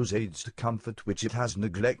hands those aids to comfort which it has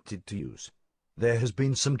neglected to use. There has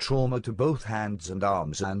been some trauma to both hands and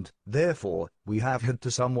arms, and, therefore, we have had to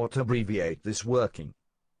somewhat abbreviate this working.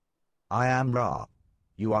 I am Ra.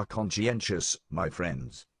 You are conscientious, my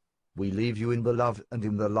friends. We leave you in the love and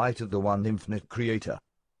in the light of the one infinite Creator.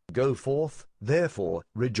 Go forth, therefore,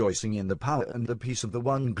 rejoicing in the power and the peace of the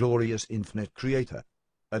one glorious infinite Creator.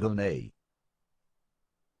 Adonai.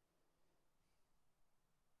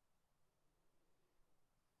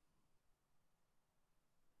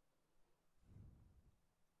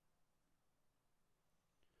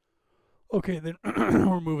 Okay, then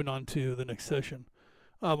we're moving on to the next session.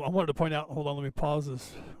 I wanted to point out, hold on, let me pause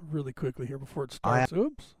this really quickly here before it starts.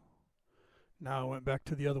 Oops. Now I went back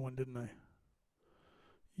to the other one, didn't I?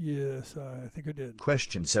 Yes, I think I did.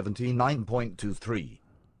 Question 79.23.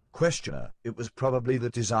 Questioner, it was probably the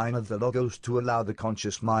design of the Logos to allow the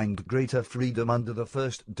conscious mind greater freedom under the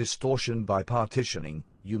first distortion by partitioning,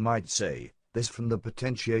 you might say, this from the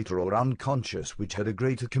potentiator or unconscious which had a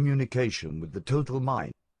greater communication with the total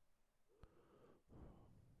mind.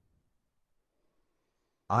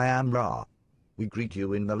 I am Ra. We greet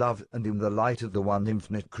you in the love and in the light of the one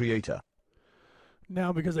infinite creator.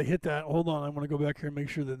 Now, because I hit that, hold on, I want to go back here and make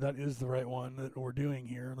sure that that is the right one that we're doing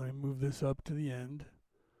here. Let me move this up to the end.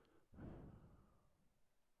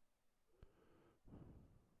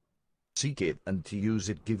 Seek it, and to use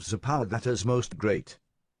it gives a power that is most great.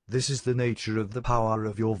 This is the nature of the power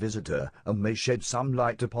of your visitor, and may shed some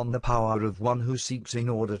light upon the power of one who seeks in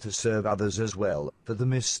order to serve others as well, for the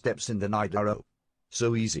missteps in the night are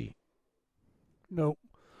so easy. Nope.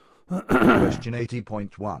 Question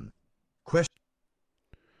 80.1. Question.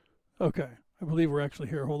 Okay, I believe we're actually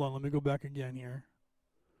here. Hold on, let me go back again here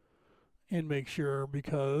and make sure,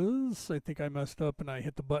 because I think I messed up and I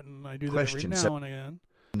hit the button. I do that every now and again.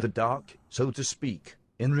 In the dark, so to speak,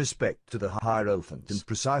 in respect to the Hierophant and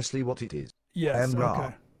precisely what it is. Yes,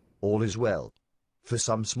 okay. All is well. For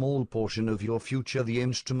some small portion of your future the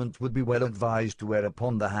instrument would be well advised to wear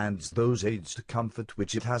upon the hands those aids to comfort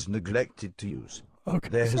which it has neglected to use. Okay.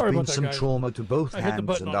 There has been some trauma to both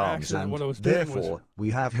hands and arms, and therefore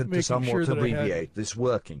we have had to somewhat abbreviate this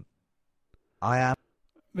working. I am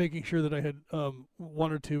making sure that I had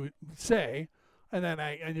one or two say, and then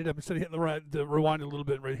I ended up, instead of hitting the rewind a little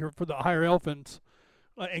bit right here for the Hierophants,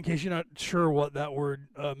 in case you're not sure what that word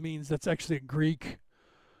means, that's actually a Greek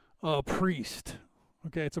priest.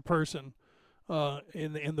 Okay, it's a person,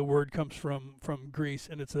 and the word comes from Greece,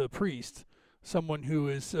 and it's a priest, someone who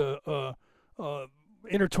is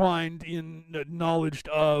intertwined in knowledge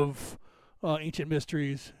of ancient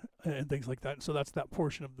mysteries and things like that. So that's that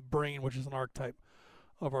portion of the brain, which is an archetype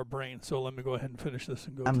of our brain. So let me go ahead and finish this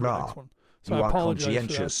and go to the next one. So you I apologize are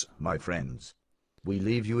conscientious, my friends. We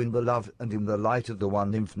leave you in the love and in the light of the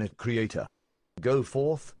one infinite creator. Go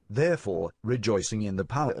forth, therefore, rejoicing in the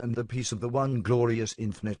power and the peace of the one glorious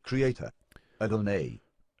infinite creator. Adonai.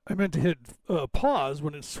 I meant to hit pause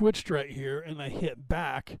when it switched right here, and I hit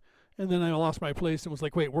back, and then I lost my place and was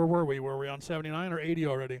like, wait, where were we? Were we on 79 or 80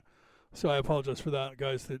 already? So I apologize for that,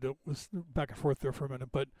 guys. It was back and forth there for a minute.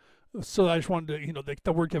 But so I just wanted to,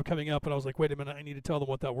 the word kept coming up, and I was like, wait a minute, I need to tell them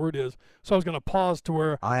what that word is. So I was going to pause to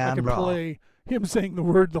where I could play him saying the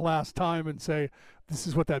word the last time and say, this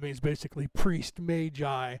is what that means, basically, priest,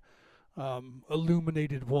 magi,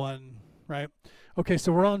 illuminated one, right? Okay,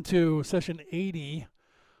 so we're on to session 80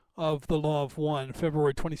 of the Law of One,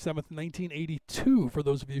 February 27th, 1982, for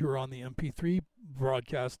those of you who are on the MP3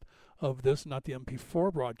 broadcast of this, not the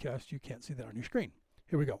MP4 broadcast. You can't see that on your screen.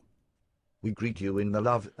 Here we go. We greet you in the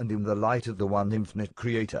love and in the light of the one infinite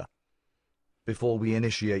creator. Before we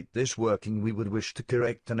initiate this working, we would wish to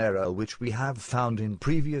correct an error which we have found in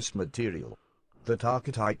previous material. That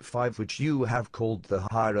archetype 5, which you have called the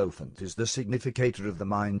Hierophant, is the significator of the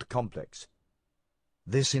mind complex.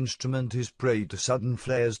 This instrument is prey to sudden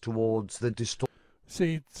flares towards the distortion.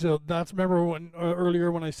 See, so that's, remember when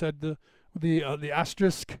earlier when I said the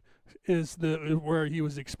asterisk is where he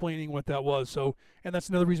was explaining what that was. So, and that's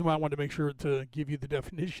another reason why I wanted to make sure to give you the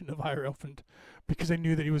definition of Hierophant, because I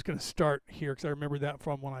knew that he was going to start here, because I remember that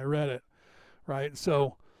from when I read it, right?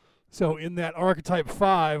 So in that archetype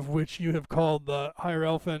 5, which you have called the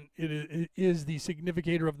Hierophant, it is the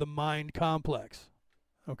significator of the mind complex.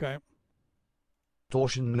 Okay.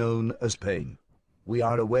 Distortion known as pain. We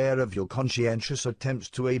are aware of your conscientious attempts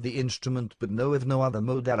to aid the instrument, but know of no other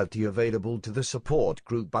modality available to the support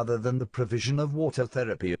group other than the provision of water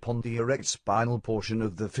therapy upon the erect spinal portion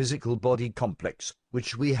of the physical body complex,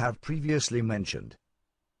 which we have previously mentioned.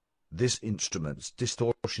 This instrument's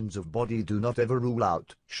distortions of body do not ever rule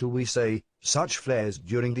out, shall we say, such flares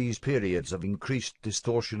during these periods of increased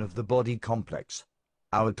distortion of the body complex.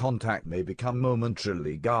 Our contact may become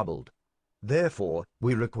momentarily garbled. Therefore,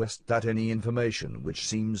 we request that any information which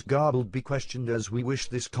seems garbled be questioned, as we wish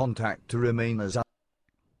this contact to remain as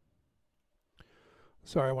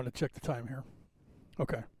Sorry, I want to check the time here.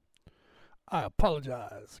 Okay. I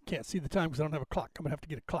apologize. Can't see the time because I don't have a clock. I'm going to have to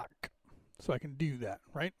get a clock so I can do that,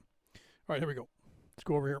 right? All right, here we go. Let's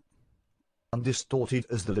go over here. Undistorted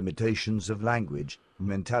as the limitations of language,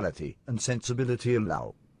 mentality, and sensibility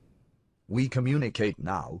allow. We communicate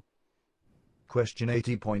now. Question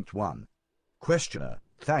 80.1. Questioner,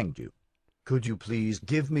 thank you. Could you please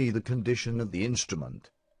give me the condition of the instrument?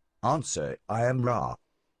 Answer: I am Ra.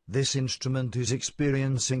 This instrument is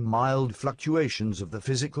experiencing mild fluctuations of the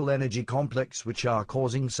physical energy complex which are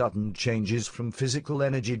causing sudden changes from physical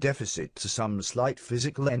energy deficit to some slight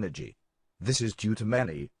physical energy. This is due to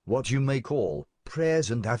many, what you may call, prayers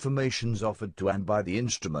and affirmations offered to and by the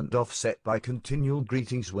instrument, offset by continual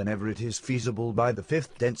greetings whenever it is feasible by the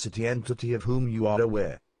fifth density entity of whom you are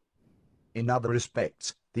aware. In other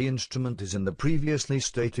respects, the instrument is in the previously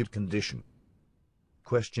stated condition.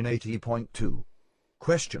 Question 80.2.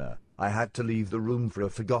 Questioner: I had to leave the room for a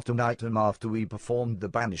forgotten item after we performed the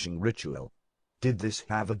banishing ritual. Did this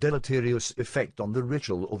have a deleterious effect on the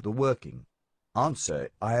ritual or the working? Answer: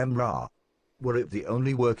 I am Ra. Were it the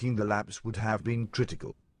only working, the lapse would have been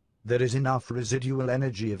critical. There is enough residual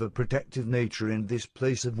energy of a protective nature in this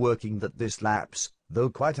place of working that this lapse, though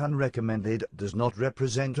quite unrecommended, does not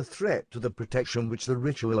represent a threat to the protection which the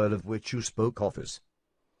ritual of which you spoke offers.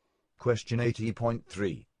 Question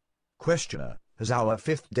 80.3. Questioner: has our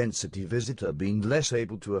fifth density visitor been less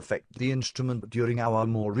able to affect the instrument during our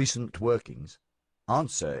more recent workings?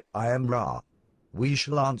 Answer: I am Ra. We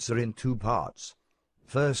shall answer in two parts.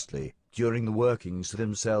 Firstly, during the workings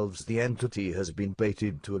themselves the entity has been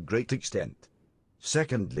baited to a great extent.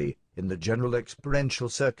 Secondly, in the general experiential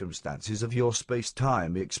circumstances of your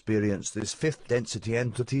space-time experience, this fifth density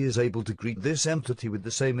entity is able to greet this entity with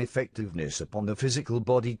the same effectiveness upon the physical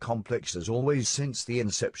body complex as always since the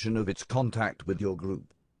inception of its contact with your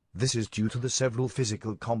group. This is due to the several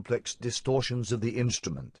physical complex distortions of the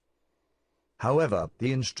instrument. However,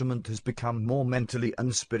 the instrument has become more mentally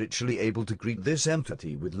and spiritually able to greet this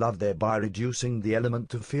entity with love, thereby reducing the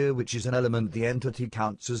element of fear, which is an element the entity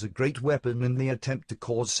counts as a great weapon in the attempt to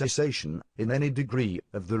cause cessation, in any degree,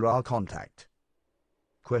 of the Ra contact.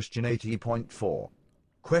 Question 80.4.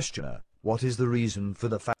 Questioner: what is the reason for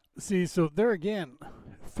the fact... See, so there again,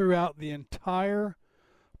 throughout the entire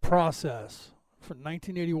process, from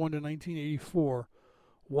 1981 to 1984,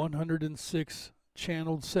 106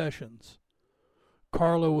 channeled sessions,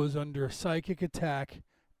 Carla was under psychic attack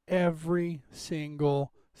every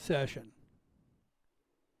single session.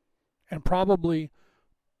 And probably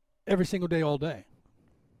every single day, all day,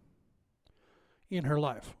 in her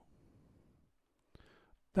life.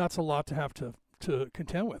 That's a lot to have to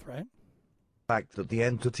contend with, right? fact that the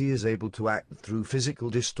entity is able to act through physical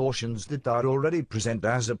distortions that are already present,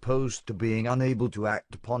 as opposed to being unable to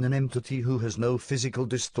act upon an entity who has no physical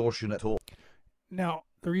distortion at all. Now,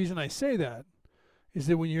 the reason I say that is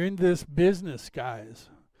that when you're in this business, guys,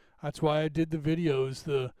 that's why I did the videos,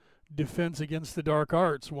 the Defense Against the Dark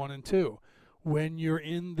Arts 1 and 2. When you're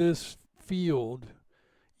in this field,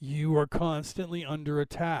 you are constantly under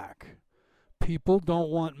attack. People don't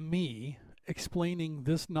want me explaining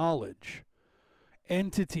this knowledge.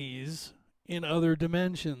 Entities in other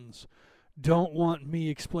dimensions don't want me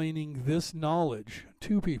explaining this knowledge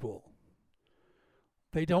to people.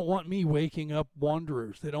 They don't want me waking up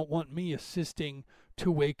wanderers. They don't want me assisting to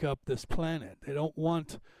wake up this planet. They don't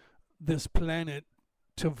want this planet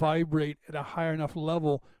to vibrate at a higher enough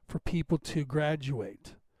level for people to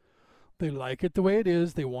graduate. They like it the way it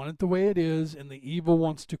is. They want it the way it is. And the evil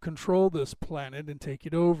wants to control this planet and take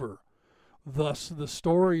it over. Thus, the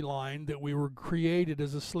storyline that we were created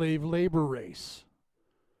as a slave labor race.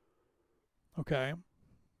 Okay?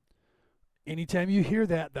 Anytime you hear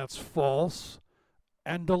that, that's false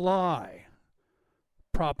and a lie.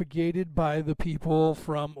 Propagated by the people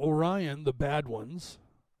from Orion, the bad ones.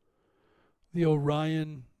 The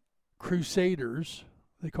Orion Crusaders,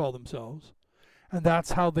 they call themselves. And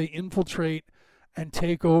that's how they infiltrate and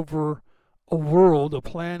take over a world, a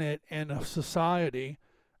planet, and a society,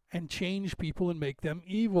 and change people and make them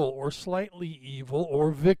evil or slightly evil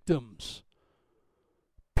or victims.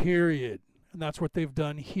 Period. And that's what they've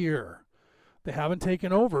done here. They haven't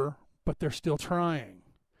taken over, but they're still trying.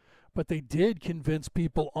 But they did convince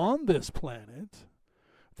people on this planet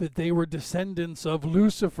that they were descendants of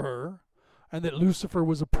Lucifer, and that Lucifer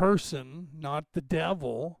was a person, not the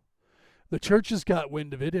devil. The churches got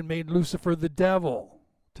wind of it and made Lucifer the devil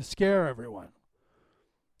to scare everyone.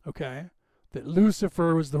 Okay? That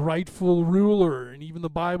Lucifer was the rightful ruler, and even the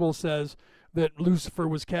Bible says that Lucifer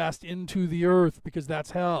was cast into the earth because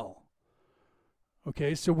that's hell.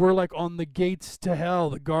 Okay, so we're like on the gates to hell,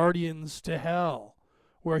 the guardians to hell,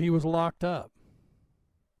 where he was locked up.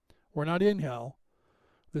 We're not in hell.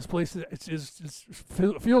 This place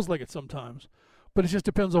feels like it sometimes, but it just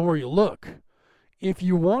depends on where you look. If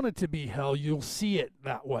you want it to be hell, you'll see it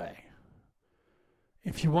that way.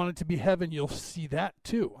 If you want it to be heaven, you'll see that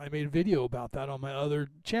too. I made a video about that on my other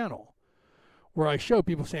channel, where I show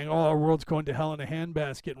people saying, oh, our world's going to hell in a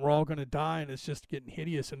handbasket and we're all going to die and it's just getting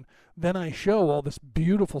hideous. And then I show all this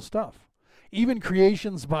beautiful stuff. Even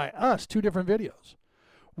creations by us, 2 different videos.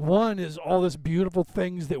 One is all this beautiful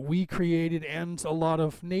things that we created and a lot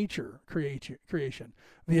of nature creation.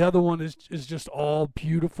 The other one is just all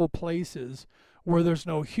beautiful places where there's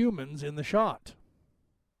no humans in the shot.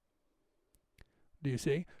 Do you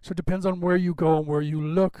see? So it depends on where you go and where you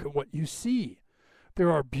look and what you see.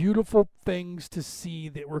 There are beautiful things to see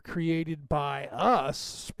that were created by us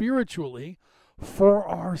spiritually for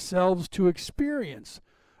ourselves to experience,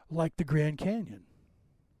 like the Grand Canyon,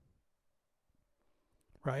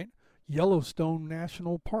 right? Yellowstone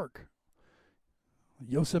National Park,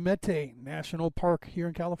 Yosemite National Park here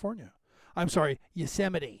in California. I'm sorry,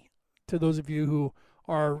 Yosemite, to those of you who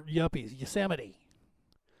are yuppies, Yosemite.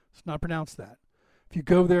 It's not pronounced that. If you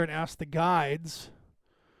go there and ask the guides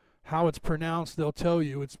how it's pronounced, they'll tell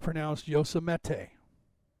you it's pronounced Yosemite.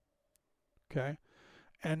 Okay?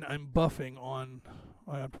 And I'm buffing on,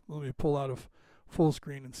 let me pull out of full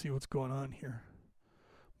screen and see what's going on here.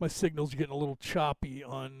 My signal's getting a little choppy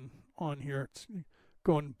on here. It's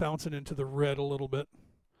bouncing into the red a little bit.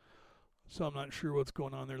 So I'm not sure what's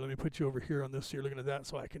going on there. Let me put you over here on this. So you're looking at that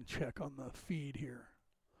so I can check on the feed here.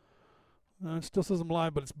 It still says I'm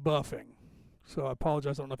live, but it's buffing. So I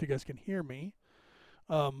apologize. I don't know if you guys can hear me.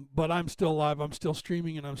 But I'm still live. I'm still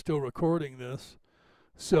streaming and I'm still recording this.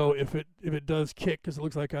 So if it does kick, because it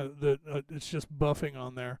looks like it's just buffing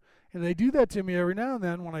on there. And they do that to me every now and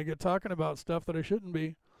then when I get talking about stuff that I shouldn't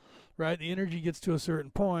be. Right? The energy gets to a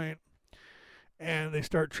certain point and they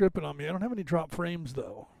start tripping on me. I don't have any drop frames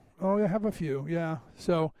though. Oh, I have a few. Yeah.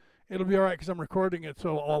 So it'll be all right because I'm recording it.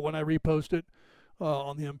 So when I repost it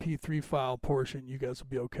on the MP3 file portion, you guys will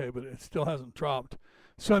be okay. But it still hasn't dropped.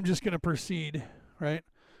 So I'm just going to proceed. Right?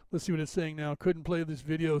 Let's see what it's saying now. Couldn't play this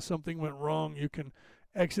video. Something went wrong. You can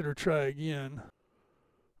exit or try again.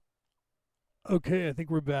 Okay, I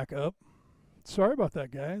think we're back up. Sorry about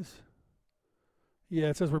that, guys. Yeah,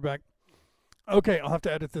 it says we're back. Okay, I'll have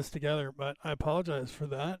to edit this together, but I apologize for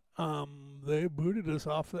that. They booted us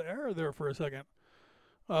off the air there for a second.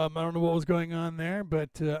 I don't know what was going on there,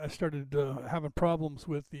 but I started having problems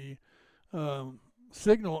with the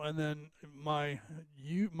signal, and then my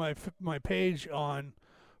page on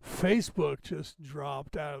Facebook just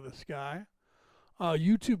dropped out of the sky.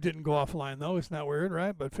 YouTube didn't go offline though. Isn't that weird,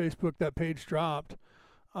 right? But Facebook, that page dropped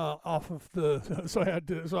off of the so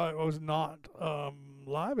I was not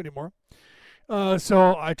live anymore.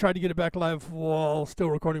 So I tried to get it back live while still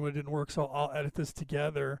recording, but it didn't work. So I'll edit this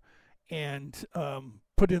together and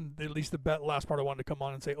put in at least the last part I wanted to come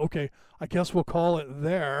on and say, okay, I guess we'll call it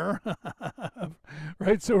there.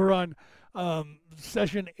 Right? So we're on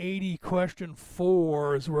session 80, question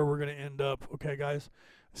 4 is where we're going to end up. Okay, guys?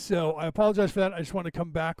 So I apologize for that. I just want to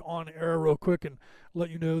come back on air real quick and let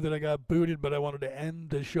you know that I got booted, but I wanted to end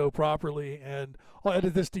the show properly. And I'll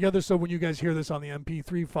edit this together so when you guys hear this on the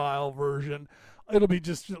MP3 file version, it'll be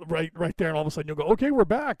just right there. And all of a sudden you'll go, okay, we're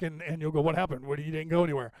back. And you'll go, what happened? You didn't go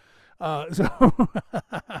anywhere.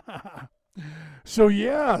 So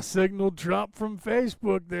yeah, signal dropped from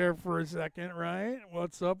Facebook there for a second, right?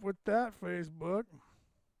 What's up with that, Facebook?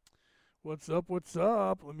 What's up?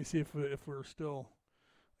 Let me see if we're still...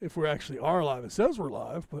 If we actually are live. It says we're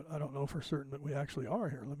live, but I don't know for certain that we actually are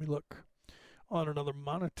here. Let me look on another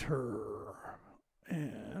monitor.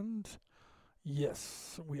 And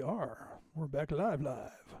yes, we are. We're back live,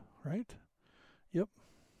 right? Yep.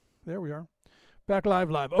 There we are. Back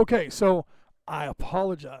live. Okay, so I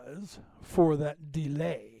apologize for that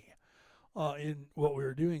delay in what we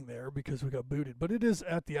were doing there because we got booted. But it is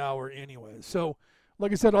at the hour anyway. So,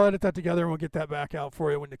 like I said, I'll edit that together and we'll get that back out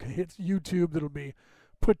for you when it hits YouTube. That'll be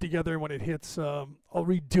put together when it hits. I'll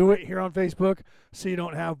redo it here on Facebook so you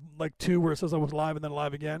don't have like 2 where it says I was live and then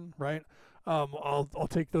live again, right? I'll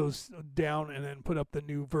take those down and then put up the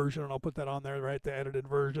new version, and I'll put that on there, right? The edited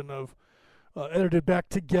version of edited back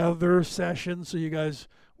together session. So you guys,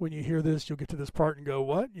 when you hear this, you'll get to this part and go,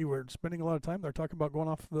 what? You were spending a lot of time there talking about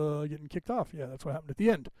getting kicked off. Yeah, that's what happened at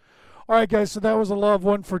the end. All right, guys, so that was a love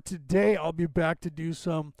one for today. I'll be back to do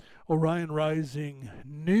some Orion Rising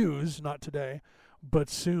news, not today, but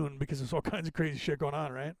soon, because there's all kinds of crazy shit going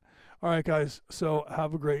on, right? All right, guys, so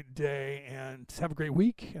have a great day and have a great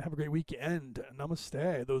week and have a great weekend.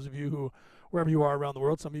 Namaste. Those of you who, wherever you are around the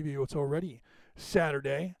world, some of you it's already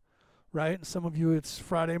Saturday, right? And some of you it's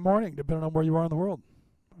Friday morning, depending on where you are in the world.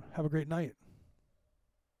 Have a great night.